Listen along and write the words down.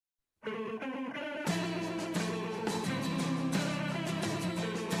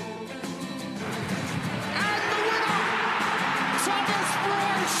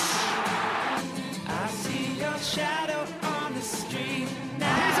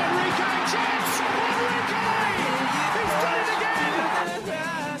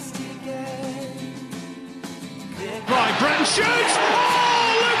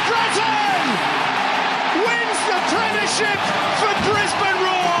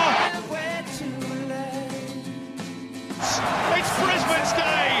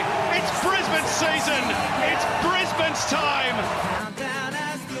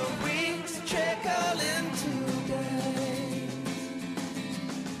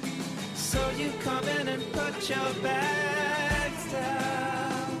So you come in and put your bags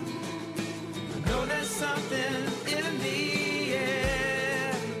down. I know there's something in the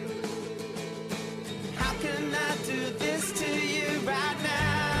air. How can I do this to you right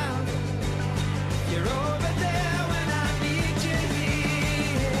now? You're over there when I need you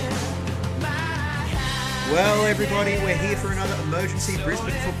here. My hand. Well, everybody, we're here for another emergency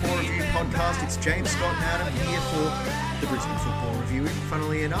Brisbane Football Review podcast. It's James, Scott and Adam here for the Brisbane Football Review.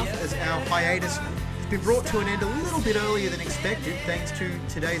 Funnily enough, as our hiatus has been brought to an end a little bit earlier than expected, thanks to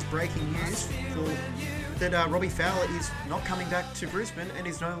today's breaking news that Robbie Fowler is not coming back to Brisbane and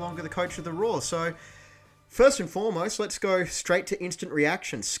is no longer the coach of the Roar. So, first and foremost, let's go straight to instant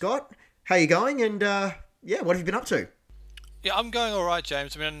reaction. Scott, how you going? And what have you been up to? Yeah, I'm going all right,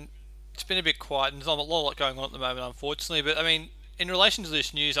 James. I mean, it's been a bit quiet, and there's not a lot going on at the moment, unfortunately. But I mean, in relation to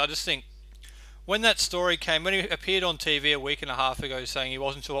this news, I just think when that story came, when he appeared on TV a week and a half ago saying he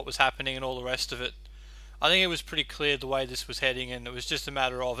wasn't sure what was happening and all the rest of it, I think it was pretty clear the way this was heading, and it was just a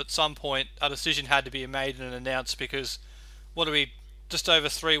matter of, at some point, a decision had to be made and announced, because what are we, just over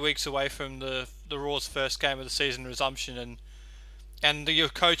 3 weeks away from the Roar's first game of the season resumption, and your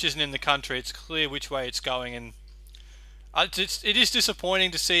coach isn't in the country. It's clear which way it's going, and it is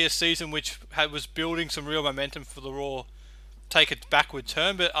disappointing to see a season which was building some real momentum for the Roar take a backward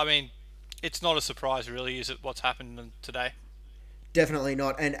turn, but I mean, it's not a surprise really, is it, what's happened today? Definitely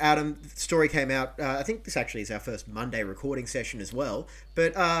not. And Adam, the story came out, I think this actually is our first Monday recording session as well.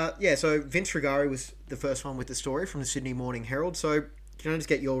 But so Vince Rigari was the first one with the story from the Sydney Morning Herald. So can I just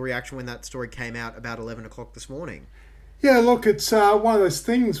get your reaction when that story came out about 11 o'clock this morning? Yeah, look, it's one of those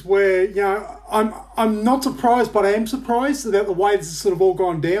things where, you know, I'm not surprised, but I am surprised about the way this has sort of all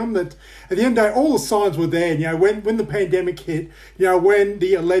gone down. That at the end of the day, all the signs were there. You know, when the pandemic hit, you know, when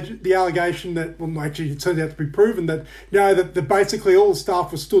the allegation that, well, actually it turned out to be proven that, you know, that basically all the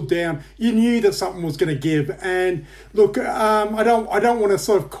staff was stood down, you knew that something was going to give. And look, I don't want to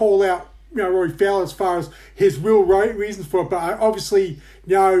sort of call out, you know, Rory Fowler as far as his real reasons for it, but obviously,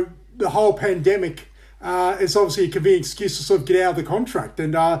 you know, the whole pandemic. It's obviously a convenient excuse to sort of get out of the contract.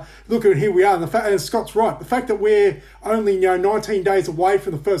 And look, at here we are. And Scott's right. The fact that we're only 19 days away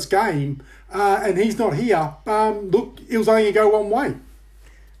from the first game and he's not here, look, it was only going to go one way.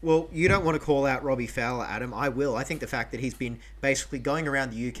 Well, you don't want to call out Robbie Fowler, Adam. I will. I think the fact that he's been basically going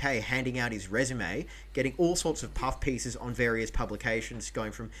around the UK handing out his resume, getting all sorts of puff pieces on various publications,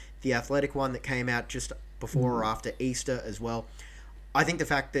 going from the Athletic one that came out just before or after Easter as well. I think the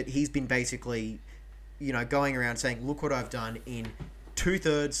fact that he's been basically, you know, going around saying, look what I've done in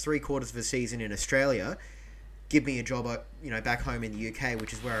 2/3, 3/4 of a season in Australia, give me a job, you know, back home in the UK,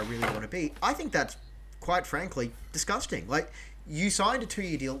 which is where I really want to be. I think that's, quite frankly, disgusting. Like, you signed a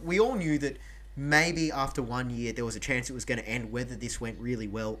 2-year deal. We all knew that maybe after 1 year there was a chance it was going to end, whether this went really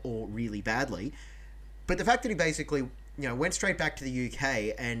well or really badly. But the fact that he basically, you know, went straight back to the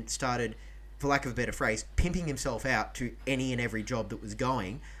UK and started, for lack of a better phrase, pimping himself out to any and every job that was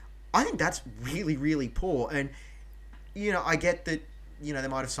going, I think that's really, really poor. And, you know, I get that, you know, they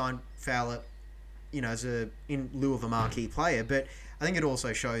might have signed Fowler, you know, in lieu of a marquee player, but I think it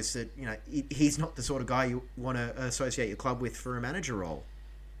also shows that, you know, he's not the sort of guy you want to associate your club with for a manager role.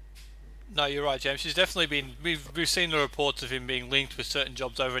 No, you're right, James. He's definitely been. We've seen the reports of him being linked with certain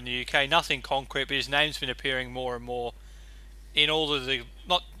jobs over in the UK. Nothing concrete, but his name's been appearing more and more in all of the,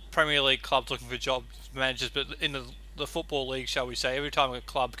 not Premier League clubs looking for jobs, managers, but in the Football League, shall we say. Every time a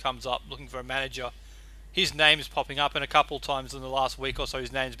club comes up looking for a manager, his name's popping up, and a couple of times in the last week or so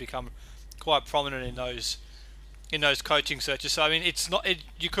his name's become quite prominent in those coaching searches. So I mean,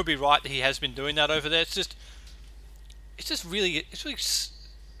 you could be right that he has been doing that over there. It's really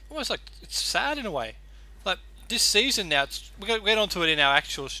almost like, it's sad in a way. Like, this season now, we'll get onto it in our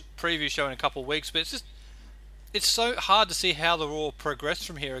actual preview show in a couple of weeks, but it's so hard to see how the Raw progress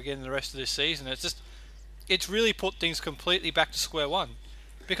from here again in the rest of this season. It's really put things completely back to square one.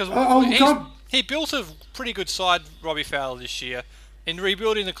 Because he built a pretty good side, Robbie Fowler, this year. In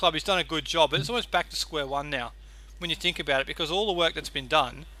rebuilding the club, he's done a good job, but it's almost back to square one now, when you think about it, because all the work that's been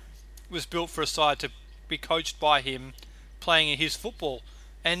done was built for a side to be coached by him, playing in his football,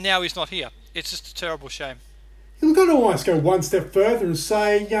 and now he's not here. It's just a terrible shame. You've got to almost go one step further and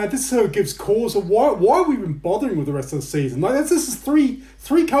say, yeah, this sort of gives cause of why are we even bothering with the rest of the season? Like, this is three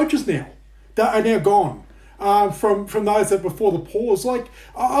coaches now that are now gone. From those that before the pause. Like,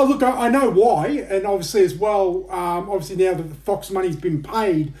 look, I know why, and obviously as well, obviously now that the Fox money's been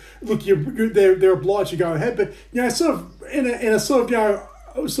paid, look, they're obliged to go ahead. But, you know, sort of in a sort of, you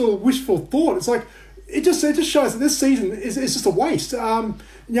know, sort of wishful thought, it's like, it just shows that this season is just a waste. I'm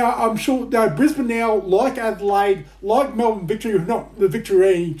sure Brisbane now, like Adelaide, like Melbourne Victory, not the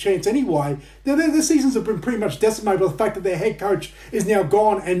Victory any chance anyway. Their seasons have been pretty much decimated by the fact that their head coach is now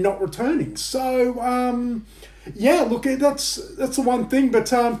gone and not returning. So. Yeah, look, that's the one thing. But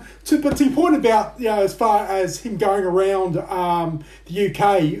to your point about as far as him going around the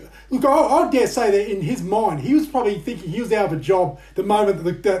UK, look, I dare say that in his mind, he was probably thinking he was out of a job the moment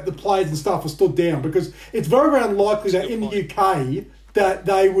that the players and stuff were stood down, because it's very, very unlikely that in the UK that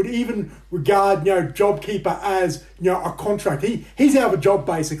they would even regard JobKeeper as a contract. He's out of a job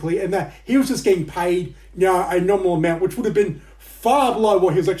basically, and that he was just getting paid a nominal amount, which would have been far below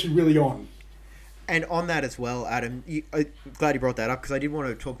what he was actually really on. And on that as well, Adam, I'm glad you brought that up, because I did want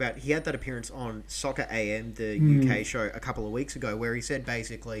to talk about, he had that appearance on Soccer AM, the UK show, a couple of weeks ago, where he said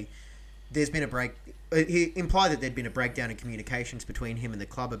basically there's been a break. He implied that there'd been a breakdown in communications between him and the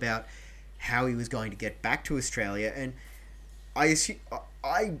club about how he was going to get back to Australia. And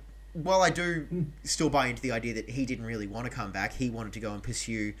while I do still buy into the idea that he didn't really want to come back, he wanted to go and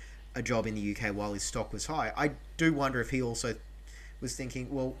pursue a job in the UK while his stock was high. I do wonder if he also was thinking,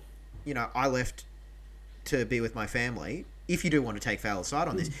 well, I left to be with my family. If you do want to take Fowler's side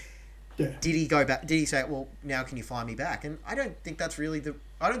on this, did he go back? Did he say, well, now can you fly me back? And I don't think that's really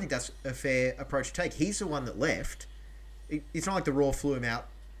I don't think that's a fair approach to take. He's the one that left. It's not like the Raw flew him out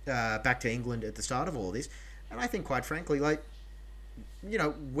back to England at the start of all of this. And I think, quite frankly,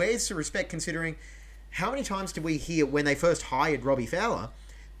 where's the respect, considering how many times did we hear when they first hired Robbie Fowler,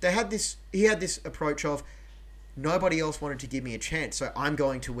 he had this approach of, nobody else wanted to give me a chance, so I'm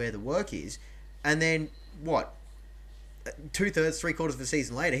going to where the work is. And then, what? 2/3, 3/4 of the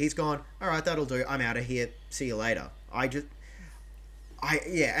season later, he's gone, all right, that'll do. I'm out of here. See you later. And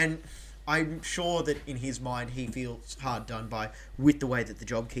I'm sure that in his mind, he feels hard done by with the way that the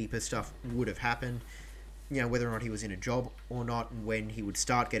JobKeeper stuff would have happened. Whether or not he was in a job or not, and when he would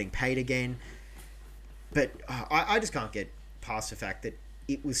start getting paid again. But I just can't get past the fact that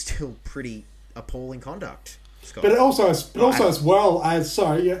it was still pretty appalling conduct. Scott. But also as well,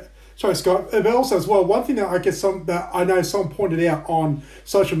 one thing that I guess that I know someone pointed out on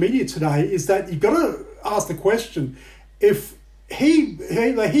social media today is that you've got to ask the question, if he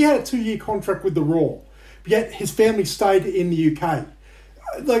had a 2-year contract with the Raw, yet his family stayed in the UK.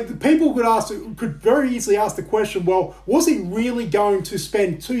 Like, people could very easily ask the question, well, was he really going to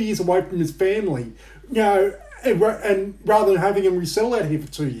spend 2 years away from his family, and rather than having him resettle out here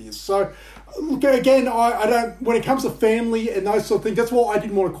for 2 years? So, look, again, I don't, when it comes to family and those sort of things, that's what I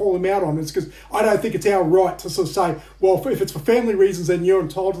didn't want to call him out on, is because I don't think it's our right to sort of say, well, if it's for family reasons, then you're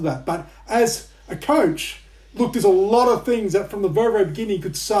entitled to that. But as a coach, look, there's a lot of things that from the very, very beginning you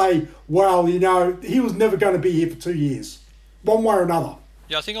could say, well, he was never going to be here for 2 years, one way or another.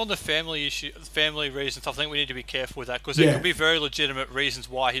 Yeah, I think on the family reasons, I think we need to be careful with that, because there could be very legitimate reasons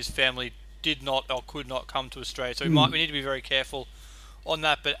why his family did not or could not come to Australia. So we need to be very careful on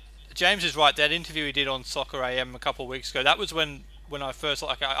that. But James is right. That interview he did on Soccer AM a couple of weeks ago, that was when I first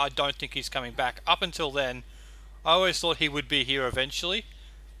I don't think he's coming back. Up until then, I always thought he would be here eventually.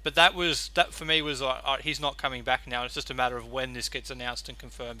 But that for me was he's not coming back now. It's just a matter of when this gets announced and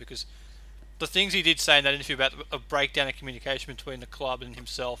confirmed, because the things he did say in that interview about a breakdown of communication between the club and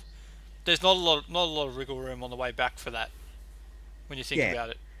himself, there's not a lot of wriggle room on the way back for that, when you think about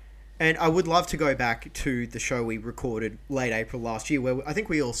it. And I would love to go back to the show we recorded late April last year, where I think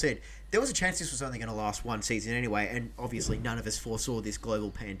we all said there was a chance this was only going to last one season anyway, and obviously none of us foresaw this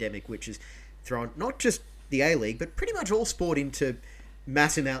global pandemic, which has thrown not just the A-League, but pretty much all sport into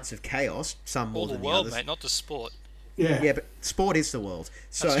mass amounts of chaos, some more than the others. All the world, mate, not just sport. Yeah, but sport is the world.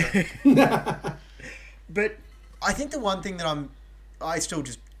 So, but I think the one thing that I still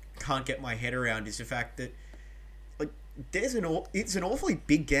just can't get my head around is the fact that it's an awfully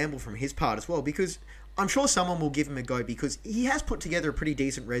big gamble from his part as well, because I'm sure someone will give him a go, because he has put together a pretty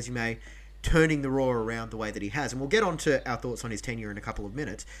decent resume turning the Raw around the way that he has, and we'll get on to our thoughts on his tenure in a couple of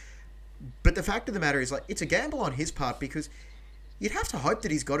minutes. But the fact of the matter is, it's a gamble on his part, because you'd have to hope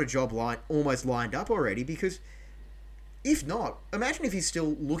that he's got a job almost lined up already, because if not, imagine if he's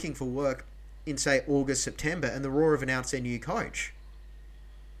still looking for work in, say, August, September, and the Raw have announced their new coach.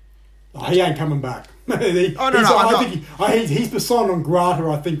 Oh, he ain't coming back. He's persona non grata,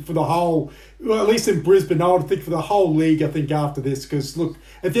 I think, for the whole, well, at least in Brisbane, I would think for the whole league, I think, after this. Because, look,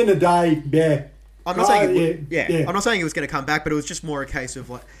 at the end of the day, I'm not saying I'm not saying he was going to come back, but it was just more a case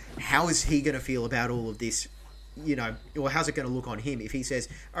of, how is he going to feel about all of this? Or how's it going to look on him if he says,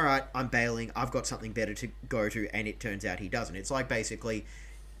 all right, I'm bailing, I've got something better to go to, and it turns out he doesn't. It's like basically,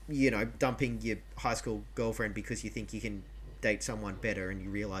 dumping your high school girlfriend because you think you can date someone better and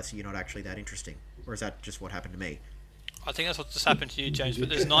you realise you're not actually that interesting. or is that just what happened to me? I think that's what just happened to you, James. But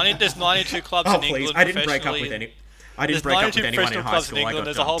there's 92 clubs Oh in please! England. I didn't break up with any. I didn't break up with anyone in professional high clubs school. in I England. got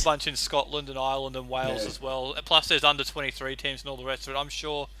There's a whole dumped. bunch in Scotland and Ireland and Wales Yeah. as well. Plus, there's under 23 teams and all the rest of it. I'm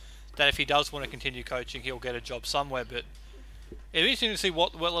sure that if he does want to continue coaching, he'll get a job somewhere. But it'll be interesting to see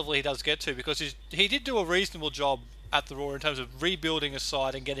what level he does get to, because he did do a reasonable job at the Raw in terms of rebuilding a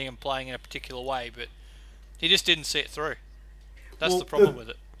side and getting him playing in a particular way, but he just didn't see it through. That's Well, the problem with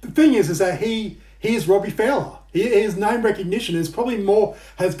it. The thing is that he is Robbie Fowler. His name recognition is probably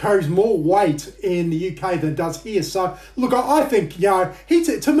carries more weight in the UK than it does here. So look, I think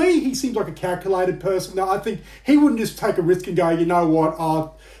to me he seems like a calculated person. I think he wouldn't just take a risk and go, you know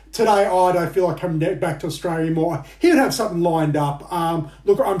what, today I don't feel like coming back to Australia anymore. He would have something lined up.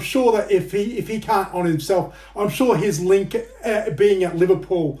 Look, I'm sure that if he can't honour himself, I'm sure his link being at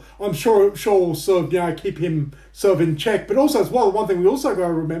Liverpool, I'm sure will sort of keep him sort of in check. But also as well, one thing we also got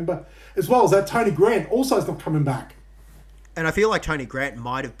to remember as well is that Tony Grant also is not coming back. And I feel like Tony Grant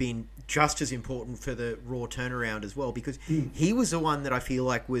might have been just as important for the Raw turnaround as well, because he was the one that I feel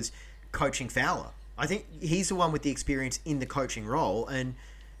like was coaching Fowler. I think he's the one with the experience in the coaching role, and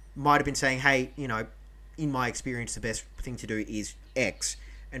might have been saying, hey, in my experience, the best thing to do is X.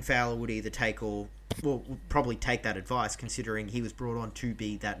 And Fowler would either take would probably take that advice, considering he was brought on to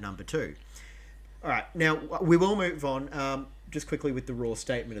be that number 2. All right, now we will move on just quickly with the Raw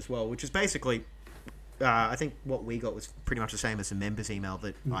statement as well, which is basically, I think what we got was pretty much the same as the members email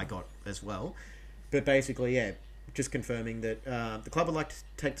that I got as well. But basically, just confirming that the club would like to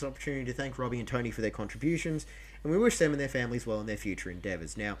take this opportunity to thank Robbie and Tony for their contributions, and we wish them and their families well in their future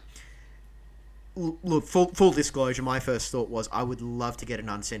endeavours. Now, look, full disclosure, my first thought was I would love to get an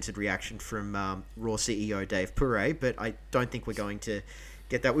uncensored reaction from Raw CEO Dave Puré, but I don't think we're going to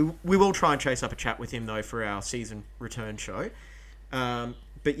get that. We will try and chase up a chat with him, though, for our season return show.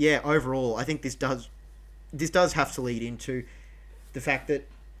 But yeah, overall, I think this does have to lead into the fact that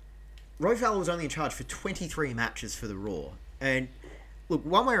Robbie Fowler was only in charge for 23 matches for the Raw. And look,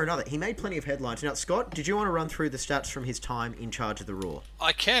 one way or another, he made plenty of headlines. Now, Scott, did you want to run through the stats from his time in charge of the Raw?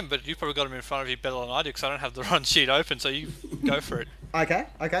 I can, but you've probably got him in front of you better than I do, because I don't have the run sheet open, so you go for it. Okay.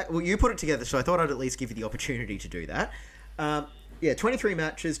 Well, you put it together, so I thought I'd at least give you the opportunity to do that. 23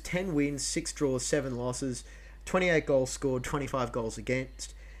 matches, 10 wins, 6 draws, 7 losses, 28 goals scored, 25 goals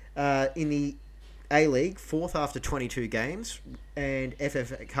against. In the A-League, 4th after 22 games, and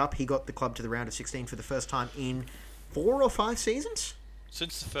FFA Cup, he got the club to the round of 16 for the first time in 4 or 5 seasons?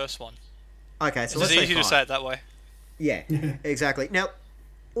 Since the first one. Okay, so It's let's easy to say it that way. Yeah, exactly. Now,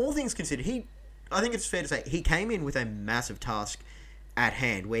 all things considered, I think it's fair to say he came in with a massive task at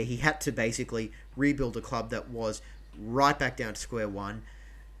hand, where he had to basically rebuild a club that was right back down to square one.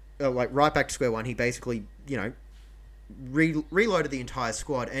 Right back to square one. He basically, reloaded the entire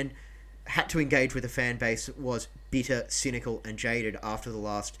squad and had to engage with a fan base that was bitter, cynical, and jaded after the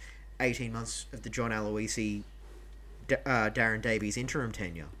last 18 months of the John Aloisi, Darren Davies interim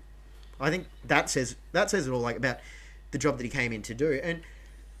tenure. I think that says it all, about the job that he came in to do. And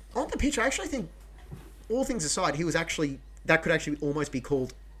on the pitch, I actually think, all things aside, that could actually almost be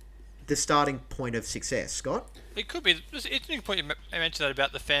called the starting point of success. Scott? It could be. It's an interesting point you mentioned that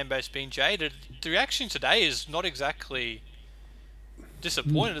about the fan base being jaded. The reaction today is not exactly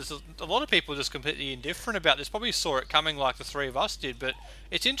disappointed. There's a lot of people just completely indifferent about this. Probably saw it coming like the three of us did, but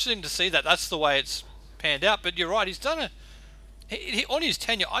it's interesting to see that that's the way it's panned out. But you're right, he's done on his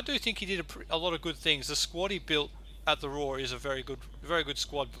tenure, I do think he did a lot of good things. The squad he built at the Raw is a very good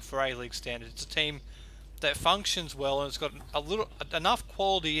squad for A-League standards. It's a team that functions well, and it's got enough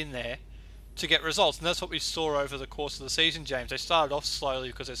quality in there to get results, and that's what we saw over the course of the season, James. They started off slowly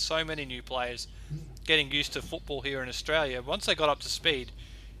because there's so many new players getting used to football here in Australia. Once they got up to speed,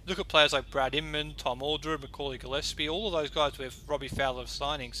 look at players like Brad Inman, Tom Aldred, Macaulay Gillespie, all of those guys with Robbie Fowler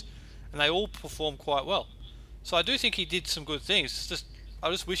signings, and they all performed quite well. So I do think he did some good things.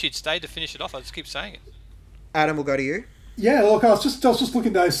 I just wish he'd stayed to finish it off. I just keep saying it. Adam, we'll go to you. Yeah, look, I was just looking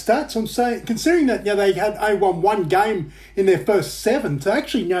at those stats. I'm saying, considering that they had won one game in their first 7, to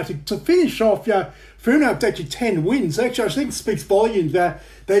actually to finish off for him to actually 10 wins, actually I think it speaks volumes. That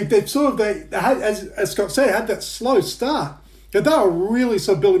they had, as Scott said, had that slow start. That they were really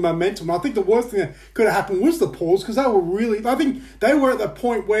sort of building momentum. I think the worst thing that could have happened was the pause, because they were really. I think they were at the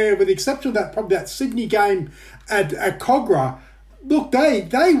point where, with the exception of that Sydney game at Cogra, look, they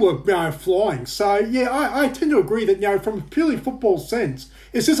were flying. So yeah, I tend to agree that from a purely football sense,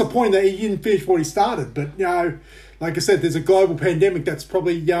 it's disappointing that he didn't finish what he started. But like I said, there's a global pandemic that's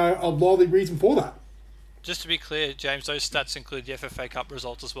probably a likely reason for that. Just to be clear, James, those stats include the FFA Cup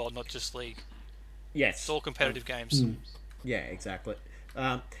results as well, not just league. Yes, It's all competitive games. Yeah, exactly.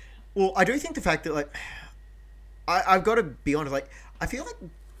 Well, I do think the fact that, like, I've got to be honest, like, I feel like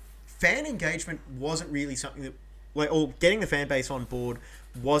fan engagement wasn't really something that, like, or getting the fan base on board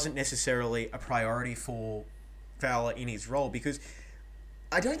wasn't necessarily a priority for Fowler in his role, because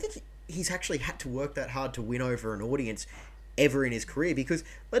I don't think he's actually had to work that hard to win over an audience ever in his career, because,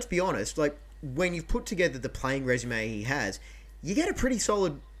 let's be honest, like, when you've put together the playing resume he has, you get a pretty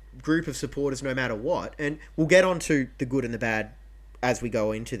solid group of supporters no matter what, and we'll get on to the good and the bad as we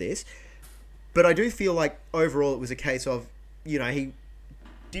go into this. But I do feel like overall it was a case of, he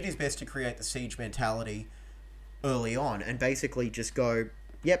did his best to create the siege mentality early on and basically just go,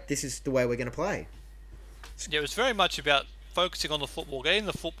 yep, this is the way we're going to play. Yeah, it was very much about focusing on the football, getting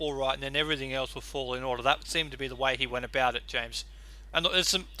the football right, and then everything else will fall in order. That seemed to be the way he went about it, James. And look,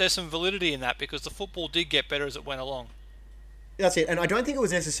 there's some validity in that, because the football did get better as it went along. That's it. And I don't think it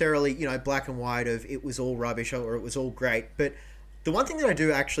was necessarily, black and white of it was all rubbish or it was all great. But the one thing that I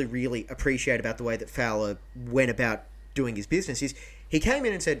do actually really appreciate about the way that Fowler went about doing his business is he came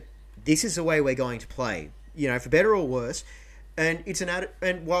in and said, this is the way we're going to play, for better or worse. And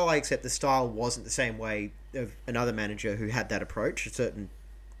and while I accept the style wasn't the same way of another manager who had that approach, a certain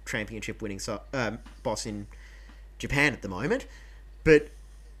championship winning boss in Japan at the moment, but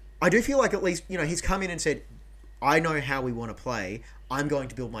I do feel like at least, he's come in and said, I know how we want to play. I'm going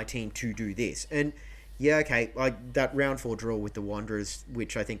to build my team to do this. And yeah, okay, like that round 4 draw with the Wanderers,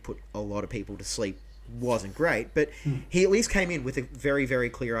 which I think put a lot of people to sleep, wasn't great, but he at least came in with a very, very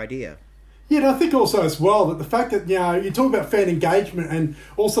clear idea. Yeah, and I think also as well that the fact that, you talk about fan engagement and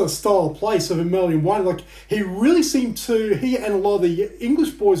also the style of play, so Vermeulen won, like he and a lot of the English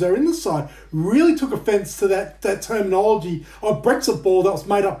boys that are in the side really took offence to that terminology of Brexit ball that was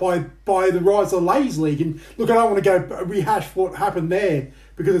made up by the rise of the Ladies League. And look, I don't want to go rehash what happened there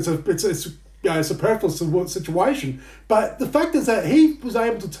because it's a superfluous situation. But the fact is that he was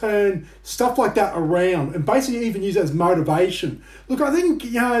able to turn stuff like that around and basically even use it as motivation. Look, I think,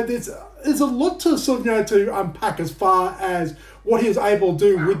 there's a lot to sort of, to unpack as far as what he was able to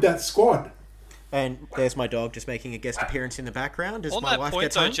do with that squad. And there's my dog just making a guest appearance in the background as on my that wife point,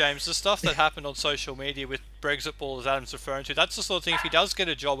 gets though, home. James, the stuff that happened on social media with Brexit ball, as Adam's referring to, that's the sort of thing, if he does get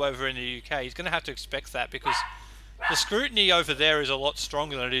a job over in the UK, he's going to have to expect that, because the scrutiny over there is a lot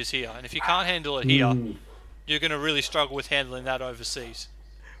stronger than it is here. And if you can't handle it here, you're going to really struggle with handling that overseas.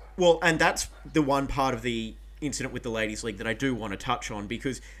 Well, and that's the one part of the incident with the Ladies League that I do want to touch on,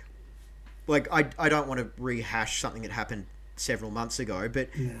 because like I don't want to rehash something that happened several months ago, but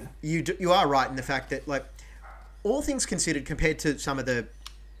you are right in the fact that, like, all things considered, compared to some of the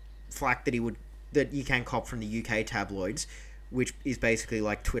flack that you can cop from the UK tabloids, which is basically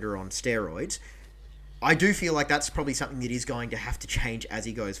like Twitter on steroids, I do feel like that's probably something that is going to have to change as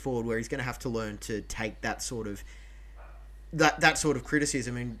he goes forward, where he's going to have to learn to take that sort of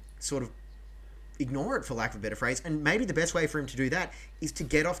criticism and sort of ignore it, for lack of a better phrase. And maybe the best way for him to do that is to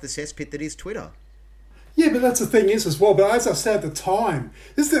get off the cesspit that is Twitter. Yeah, but that's the thing is as well. But as I said at the time,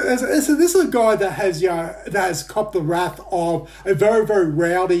 this is a guy that has copped the wrath of a very, very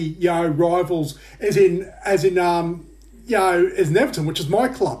rowdy rivals, as in as Everton, which is my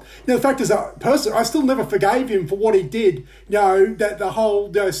club. The fact is that personally, I still never forgave him for what he did. That the whole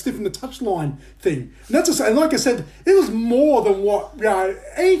stiffing the touchline thing. And that's and like I said, it was more than what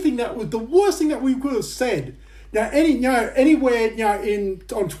anything that was the worst thing that we could have said. Anywhere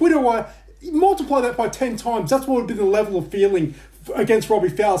on Twitter, or multiply that by 10 times. That's what would be the level of feeling against Robbie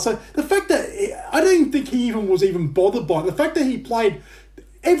Fowler. So the fact that I don't even think he was even bothered by it. The fact that he played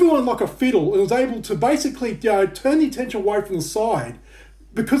everyone like a fiddle and was able to basically turn the attention away from the side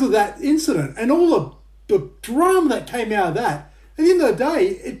because of that incident and all the drama that came out of that. At the end of the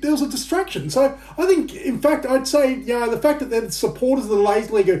day, there was a distraction. So I think, in fact, I'd say the fact that the supporters of the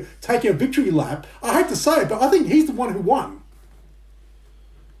Ladies League are taking a victory lap, I hate to say it, but I think he's the one who won.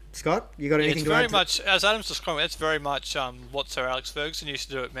 Scott, you got anything it's to add? It's very much, as Adam's describing, it's very much what Sir Alex Ferguson used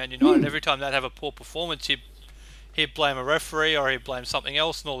to do at Man United. Every time they'd have a poor performance, he'd blame a referee or he'd blame something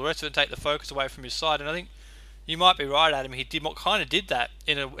else and all the rest of it, take the focus away from his side. And I think you might be right, Adam. He kind of did that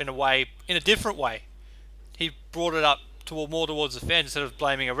in a different way. He brought it up more towards the fans instead of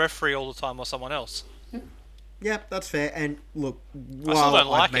blaming a referee all the time or someone else. Yeah, that's fair. And look, I still don't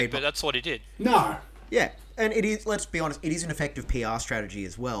like it, but that's what he did. No. Yeah, and it is. Let's be honest. It is an effective PR strategy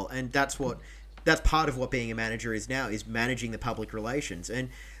as well, and that's part of what being a manager is now, is managing the public relations. And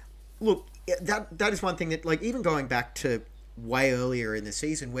look, that is one thing that, like, even going back to way earlier in the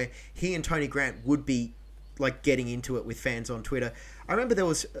season, where he and Tony Grant would be like getting into it with fans on Twitter. I remember there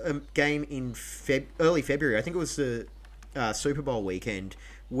was a game in early February. I think it was the Super Bowl weekend,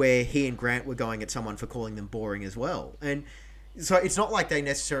 where he and Grant were going at someone for calling them boring as well. And So it's not like they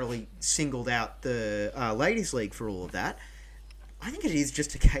necessarily singled out the ladies' league for all of that. I think it is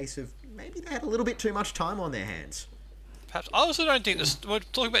just a case of maybe they had a little bit too much time on their hands. Perhaps I also don't think this. We're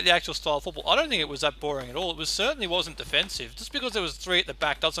talking about the actual style of football. I don't think it was that boring at all. It certainly wasn't defensive. Just because there was three at the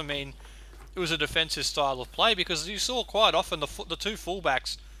back doesn't mean it was a defensive style of play. Because you saw quite often the two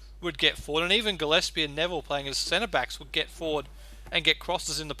fullbacks would get forward, and even Gillespie and Neville playing as centre backs would get forward and get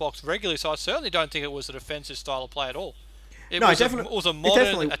crosses in the box regularly. So I certainly don't think it was a defensive style of play at all. It was a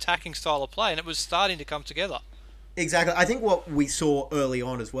modern attacking style of play, and it was starting to come together. Exactly. I think what we saw early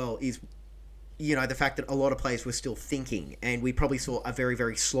on as well is, the fact that a lot of players were still thinking, and we probably saw a very,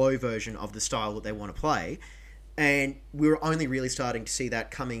 very slow version of the style that they want to play. And we were only really starting to see that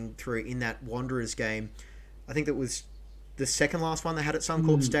coming through in that Wanderers game. I think that was the second last one they had at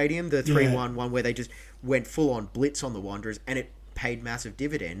Suncorp Stadium, the 3-1 one where they just went full-on blitz on the Wanderers, and it paid massive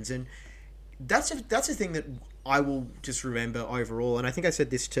dividends. And that's a thing that I will just remember overall. And I think I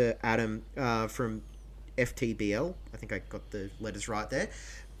said this to Adam from FTBL. I think I got the letters right there.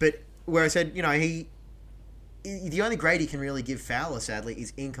 But where I said, the only grade he can really give Fowler, sadly,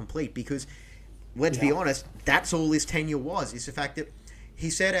 is incomplete, because let's be honest, that's all his tenure was, is the fact that he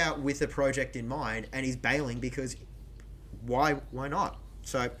set out with a project in mind and he's bailing because why not?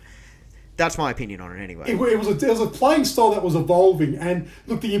 So that's my opinion on it anyway. It was a playing style that was evolving. And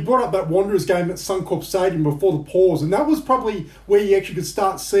look, you brought up that Wanderers game at Suncorp Stadium before the pause, and that was probably where you actually could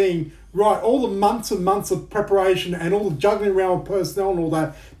start seeing, right, all the months and months of preparation and all the juggling around with personnel and all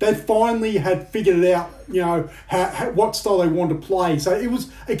that, they finally had figured it out, what style they wanted to play. So it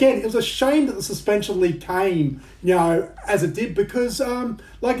was a shame that the suspension league came, as it did, because,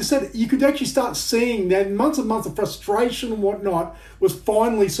 like I said, you could actually start seeing that months and months of frustration and whatnot was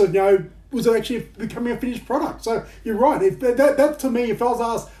finally was actually becoming a finished product. So you're right. If that to me, if I was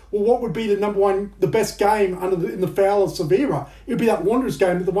asked, well, what would be the best game in the Fowler's era? It would be that Wanderers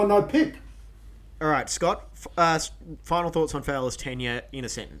game, the one I'd pick. All right, Scott, final thoughts on Fowler's tenure in a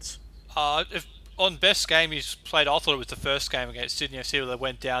sentence. If on best game he's played, I thought it was the first game against Sydney FC where they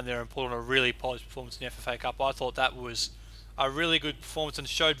went down there and put on a really polished performance in the FFA Cup. I thought that was a really good performance and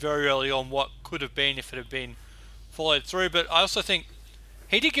showed very early on what could have been if it had been followed through. But I also think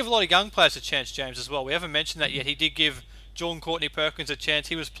he did give a lot of young players a chance, James, as well. We haven't mentioned that yet. He did give Jordan Courtney-Perkins a chance.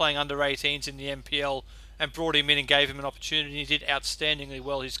 He was playing under 18s in the NPL and brought him in and gave him an opportunity. He did outstandingly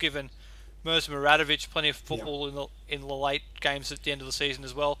well. He's given Mirza Muradovic plenty of football in the late games at the end of the season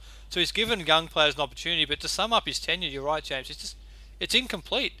as well. So he's given young players an opportunity. But to sum up his tenure, you're right, James, it's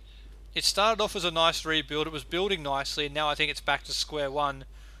incomplete. It started off as a nice rebuild. It was building nicely, and now I think it's back to square one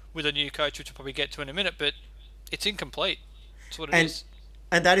with a new coach, which we'll probably get to in a minute. But it's incomplete. That's what it is.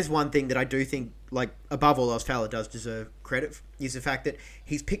 And that is one thing that I do think, above all else, Fowler does deserve credit, is the fact that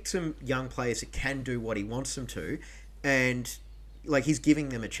he's picked some young players that can do what he wants them to, and, he's giving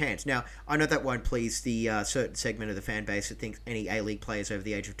them a chance. Now, I know that won't please the certain segment of the fan base that thinks any A-League players over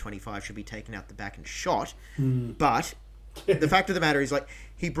the age of 25 should be taken out the back and shot, but the fact of the matter is,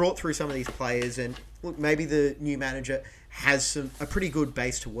 he brought through some of these players, and, look, maybe the new manager has a pretty good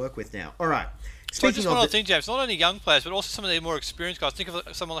base to work with now. All right. But just one other thing, James, not only young players, but also some of the more experienced guys. Think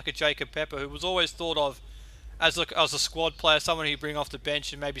of someone like a Jacob Pepper, who was always thought of as a squad player, someone who you bring off the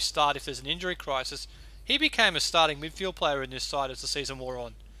bench and maybe start if there's an injury crisis. He became a starting midfield player in this side as the season wore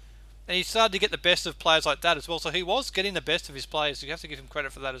on. And he started to get the best of players like that as well. So he was getting the best of his players. You have to give him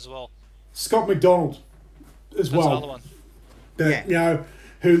credit for that as well. Scott McDonald as well. That's another one.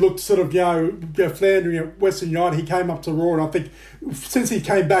 Who looked sort of, floundering at Western United. He came up to Raw, and I think since he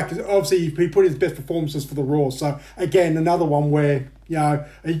came back, obviously he put his best performances for the Raw. So, again, another one where,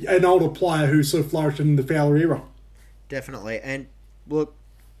 an older player who sort of flourished in the Fowler era. Definitely. And, look,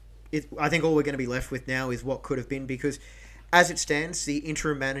 I think all we're going to be left with now is what could have been, because as it stands, the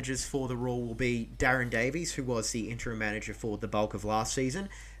interim managers for the Raw will be Darren Davies, who was the interim manager for the bulk of last season,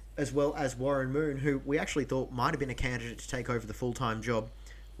 as well as Warren Moon, who we actually thought might have been a candidate to take over the full-time job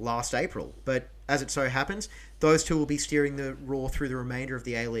last April. But as it so happens, those two will be steering the Raw through the remainder of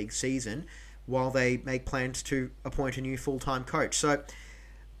the A-League season while they make plans to appoint a new full-time coach. So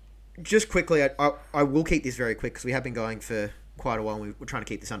just quickly, I will keep this very quick because we have been going for quite a while. We're trying to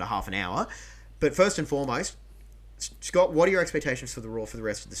keep this under half an hour. But first and foremost, Scott, what are your expectations for the Raw for the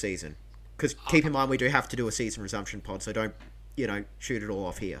rest of the season? Because keep in mind, we do have to do a season resumption pod, so don't, shoot it all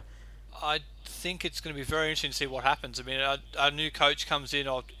off here. I think it's going to be very interesting to see what happens. I mean, a new coach comes in,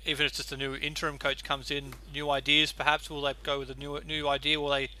 or even if it's just a new interim coach comes in, new ideas perhaps. Will they go with a new idea? Will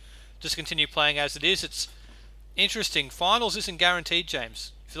they just continue playing as it is? It's interesting. Finals isn't guaranteed,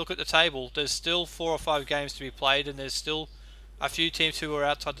 James. If you look at the table, there's still 4 or 5 games to be played, and there's still a few teams who are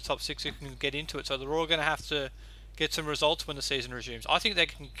outside the top 6 who can get into it. So they're all going to have to get some results when the season resumes. I think they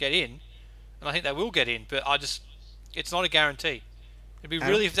can get in, and I think they will get in, but it's not a guarantee. That'd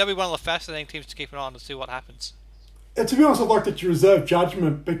be one of the fascinating teams to keep an eye on to see what happens. And to be honest, I'd like that you reserve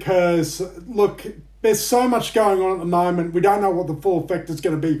judgment because, look, there's so much going on at the moment. We don't know what the full effect is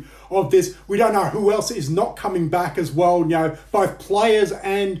going to be of this. We don't know who else is not coming back as well, both players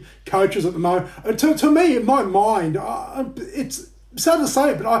and coaches at the moment. To me, in my mind, it's sad to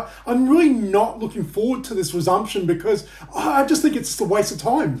say, but I'm really not looking forward to this resumption because I just think it's just a waste of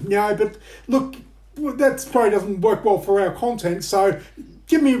time. But look, that probably doesn't work well for our content, so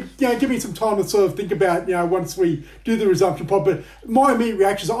give me some time to sort of think about, once we do the resumption pod. But my immediate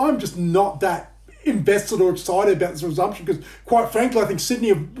reaction is I'm just not that invested or excited about this resumption because, quite frankly, I think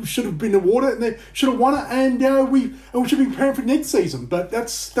Sydney should have been awarded and they should have won it, and we should be preparing for next season. But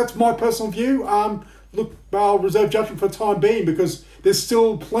that's my personal view. Look, I'll reserve judgment for the time being because there's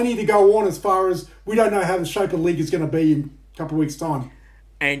still plenty to go on as far as we don't know how the shape of the league is going to be in a couple of weeks' time.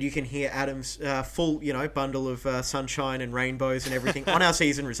 And you can hear Adam's full, bundle of sunshine and rainbows and everything on our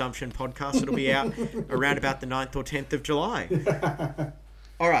season resumption podcast. It'll be out around about the 9th or 10th of July.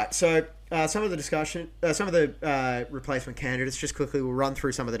 All right, so some of the replacement candidates, just quickly, we'll run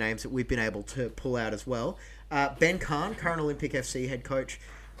through some of the names that we've been able to pull out as well. Ben Kahn, current Olympic FC head coach,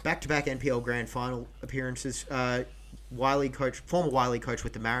 back-to-back NPL Grand Final appearances, former Wiley coach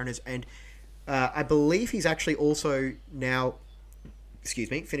with the Mariners, and I believe he's actually also now...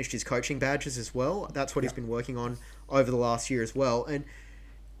 finished his coaching badges as well. That's what he's been working on over the last year as well. And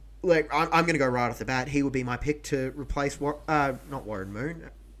I'm going to go right off the bat. He would be my pick to replace not Warren Moon.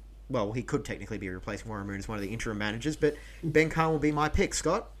 Well, he could technically be replacing Warren Moon as one of the interim managers, but Ben Kahn will be my pick.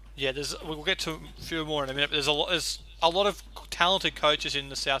 Scott? Yeah, we'll get to a few more in a minute. But there's a lot of talented coaches in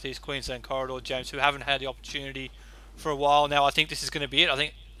the Southeast Queensland corridor, James, who haven't had the opportunity for a while now. I think this is going to be it. I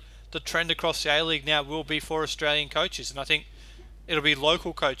think the trend across the A-League now will be for Australian coaches, and I think it'll be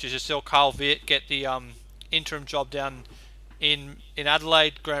local coaches. You saw Carl Viet get the interim job down in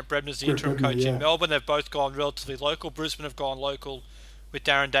Adelaide. Grant Brebner's the interim coach in Melbourne. They've both gone relatively local. Brisbane have gone local with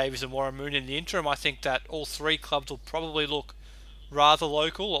Darren Davies and Warren Moon in the interim. I think that all three clubs will probably look rather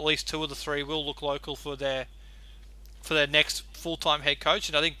local. At least two of the three will look local for their next full-time head coach.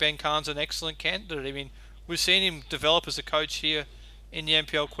 And I think Ben Kahn's an excellent candidate. I mean, we've seen him develop as a coach here in the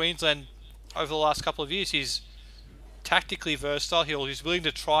NPL Queensland over the last couple of years. He's tactically versatile. He's willing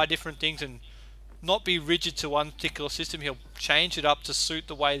to try different things and not be rigid to one particular system. He'll change it up to suit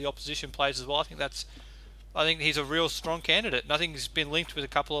the way the opposition plays as well. I think he's a real strong candidate, and I think he's been linked with a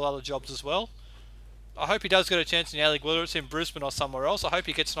couple of other jobs as well. I hope he does get a chance in the A-League, whether it's in Brisbane or somewhere else. I hope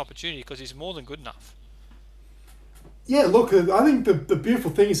he gets an opportunity because he's more than good enough. Yeah, look, I think the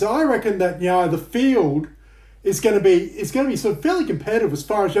beautiful thing is I reckon that the field is going to be sort of fairly competitive as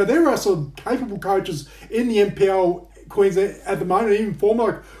far as there are some capable coaches in the NPL Queensland at the moment, even former,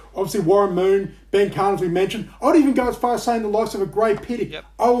 like obviously Warren Moon, Ben Kahn, as we mentioned. I'd even go as far as saying the likes of a Gray Pittick,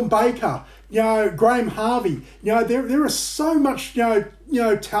 Owen Baker, Graham Harvey. There is so much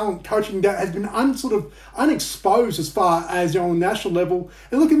talent coaching that has been unexposed as far as on the national level.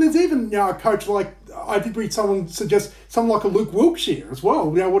 And look, and there's even a coach like I did read someone suggest someone like a Luke Wilkshire as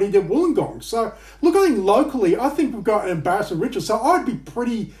well. What he did at Wollongong. So look, I think locally, I think we've got an embarrassing riches. So I'd be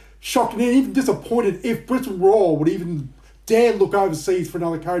pretty shocked and even disappointed if Brisbane Roar would even dare look overseas for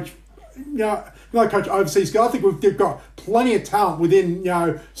another coach. Another coach overseas. I think they've got plenty of talent within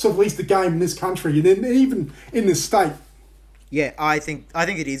sort of at least the game in this country and even in this state. Yeah, I think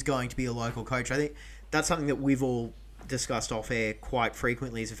it is going to be a local coach. I think that's something that we've all discussed off air quite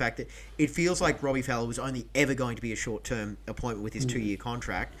frequently, is the fact that it feels like Robbie Fowler was only ever going to be a short-term appointment with his 2-year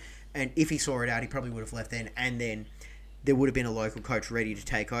contract, and if he saw it out, he probably would have left then, and then there would have been a local coach ready to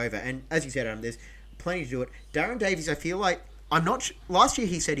take over. And as you said, Adam, there's plenty to do it. Darren Davies, I feel like last year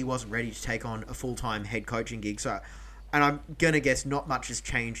he said he wasn't ready to take on a full-time head coaching gig, and I'm going to guess not much has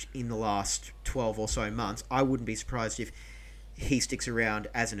changed in the last 12 or so months. I wouldn't be surprised if he sticks around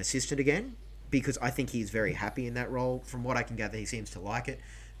as an assistant again, because I think he's very happy in that role. From what I can gather, he seems to like it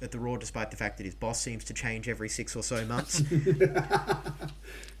at the Roar, despite the fact that his boss seems to change every 6 or so months.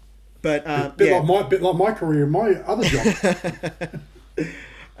 But bit like my career, my other job.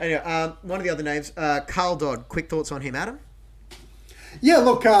 Anyway, one of the other names, Carl Dodd. Quick thoughts on him, Adam? Yeah,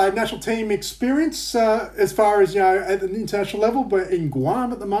 look, national team experience as far as at the international level, but in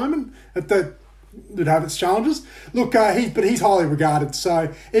Guam at the moment, would have its challenges. Look, he's highly regarded.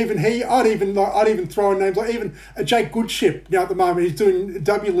 So even I'd even throw in names like even Jake Goodship. At the moment he's doing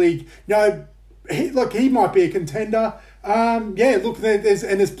W League. He might be a contender.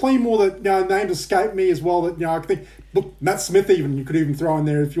 There's plenty more that names escape me as well. That I think. Look, Matt Smith you could even throw in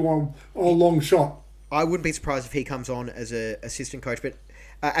there if you want a long shot. I wouldn't be surprised if he comes on as an assistant coach. But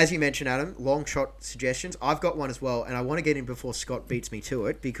as you mentioned, Adam, long shot suggestions. I've got one as well, and I want to get in before Scott beats me to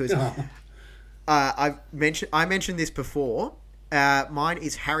it because I mentioned this before. Mine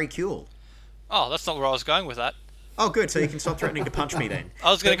is Harry Kewell. Oh, that's not where I was going with that. Oh, good. So you can stop threatening to punch me then.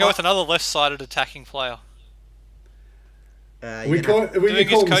 I was going to go with another left-sided attacking player. We call Doing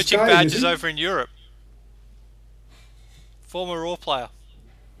his him coaching Australian, badges isn't he? over in Europe. Former Raw player.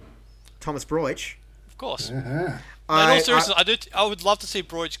 Thomas Broich. Of course. Uh-huh. In all seriousness, I would love to see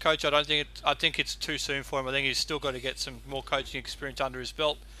Broich coach. I think it's too soon for him. I think he's still got to get some more coaching experience under his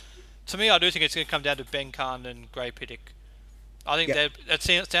belt. To me, I do think it's going to come down to Ben Kahn and Gray Pittick. I think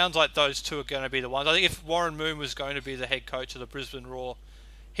it sounds like those two are going to be the ones. I think if Warren Moon was going to be the head coach of the Brisbane Roar,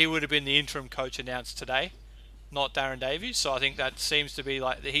 he would have been the interim coach announced today, not Darren Davies. So I think that seems to be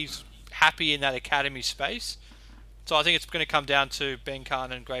like he's happy in that academy space. So I think it's going to come down to Ben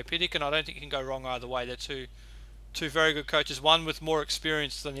Kahn and Gray Pittick, and I don't think you can go wrong either way. They're two very good coaches, one with more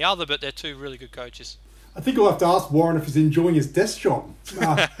experience than the other, but they're two really good coaches. I think we'll have to ask Warren if he's enjoying his desk job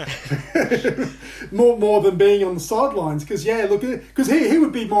more than being on the sidelines. Because he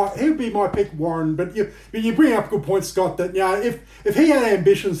would be my pick, Warren. But you bring up a good point, Scott. That if he had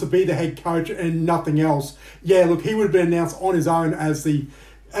ambitions to be the head coach and nothing else, he would have been announced on his own as the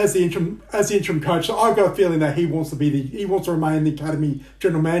interim coach. So I've got a feeling that he wants to remain in the academy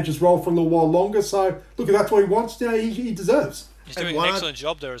general manager's role for a little while longer. So if that's what he wants. He deserves. He's doing an excellent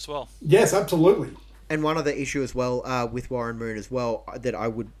job there as well. Yes, absolutely. And one other issue as well with Warren Moon as well that I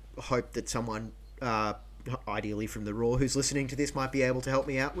would hope that someone, ideally from the Raw, who's listening to this might be able to help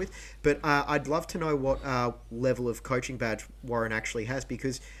me out with. But I'd love to know what level of coaching badge Warren actually has,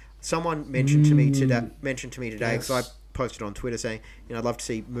 because someone mentioned to me today because I posted on Twitter saying I'd love to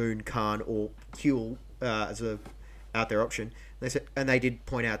see Moon, Kahn, or Kewell as a out there option. And they did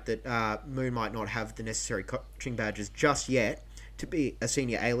point out that Moon might not have the necessary coaching badges just yet to be a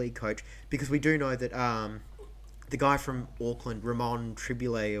senior A-League coach, because we do know that the guy from Auckland, Ramon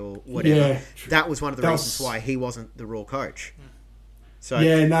Triboulet or whatever, that was one of the reasons why he wasn't the Raw coach. So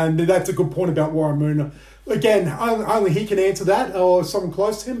that's a good point about Warren Moon. Again, only he can answer that, or someone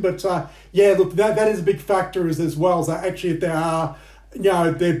close to him. But that is a big factor as well. Is that actually if they are,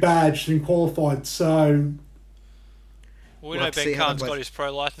 they're badged and qualified. So we know Ben Kahn's got his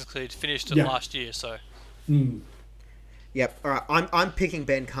pro license because he'd finished it last year. So. Yep. All right. I'm picking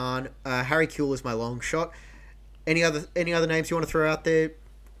Ben Kahn. Harry Kewell is my long shot. Any other names you want to throw out there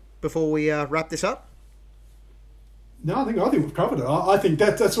before we wrap this up? No, I think we've covered it. I think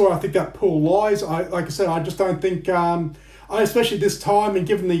that's where I think that pool lies. Like I said, I just don't think, especially this time and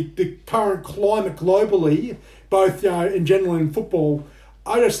given the current climate globally, both in general and in football,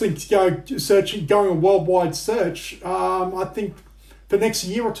 I just think going a worldwide search. I think for next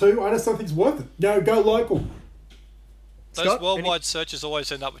year or two, I just don't think it's worth it. Go local. Those Scott, worldwide searches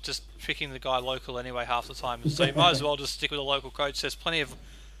always end up with just picking the guy local anyway half the time. So you might as well just stick with a local coach. There's plenty of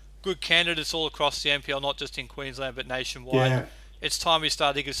good candidates all across the NPL, not just in Queensland but nationwide. Yeah. It's time we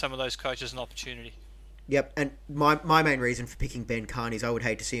start to give some of those coaches an opportunity. Yep, and my main reason for picking Ben Kahn is I would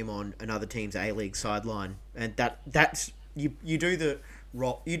hate to see him on another team's A-League sideline. And that's you do the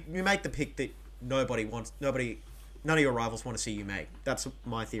you make the pick that none of your rivals want to see you make. That's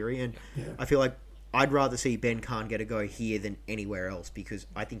my theory, and I feel like I'd rather see Ben Kahn get a go here than anywhere else, because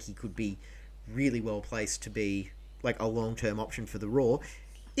I think he could be really well placed to be like a long-term option for the Raw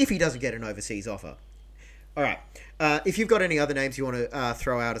if he doesn't get an overseas offer. All right. If you've got any other names you want to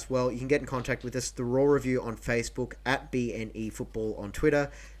throw out as well, you can get in contact with us. The Raw Review on Facebook, at BNE Football on Twitter,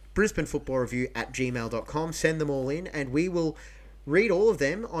 Brisbane Football Review at gmail.com. Send them all in, and we will read all of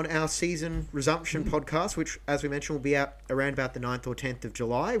them on our season resumption podcast, which, as we mentioned, will be out around about the 9th or 10th of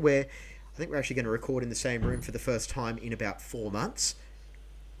July, where I think we're actually going to record in the same room for the first time in about 4 months.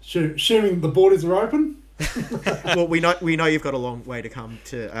 Assuming the borders are open? Well, we know you've got a long way to come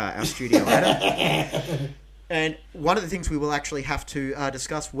to our studio, Adam. And one of the things we will actually have to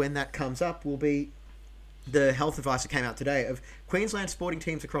discuss when that comes up will be the health advice that came out today of Queensland sporting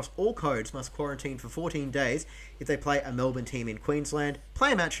teams across all codes must quarantine for 14 days if they play a Melbourne team in Queensland,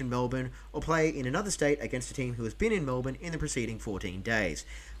 play a match in Melbourne, or play in another state against a team who has been in Melbourne in the preceding 14 days.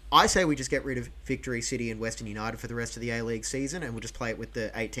 I say we just get rid of Victory, City and Western United for the rest of the A-League season, and we'll just play it with the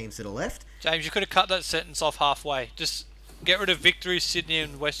 8 teams that are left. James, you could have cut that sentence off halfway. Just get rid of Victory, Sydney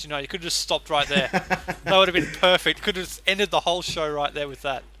and Western United. You could have just stopped right there. That would have been perfect. Could have ended the whole show right there with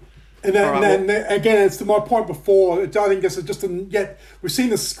that. And then again, it's to my point before, I think this is just yet we've seen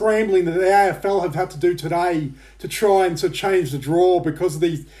the scrambling that the AFL have had to do today to try and to change the draw because of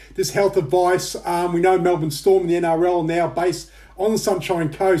this health advice. We know Melbourne Storm and the NRL are now based on the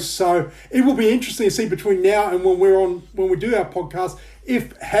Sunshine Coast. So it will be interesting to see between now and when we do our podcast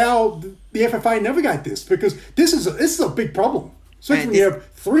how the FFA navigate this, because this is a big problem. Especially when you have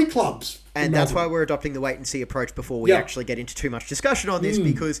 3 clubs. And that's why we're adopting the wait-and-see approach before we actually get into too much discussion on this,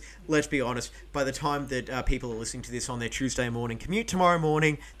 because, let's be honest, by the time that people are listening to this on their Tuesday morning commute tomorrow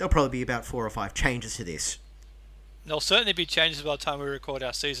morning, there'll probably be about 4 or 5 changes to this. There'll certainly be changes by the time we record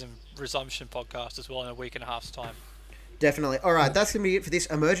our season resumption podcast as well in a week and a half's time. Definitely. All right, that's going to be it for this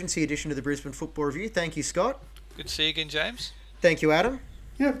emergency edition of the Brisbane Football Review. Thank you, Scott. Good to see you again, James. Thank you, Adam.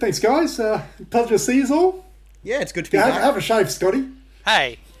 Yeah, thanks, guys. Pleasure to see you all. Yeah, it's good to be Yeah, back. have a shave, Scotty.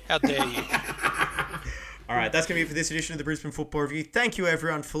 Hey, how dare you? All right, that's going to be it for this edition of the Brisbane Football Review. Thank you,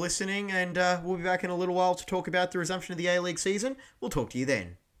 everyone, for listening, and we'll be back in a little while to talk about the resumption of the A-League season. We'll talk to you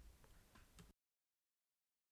then.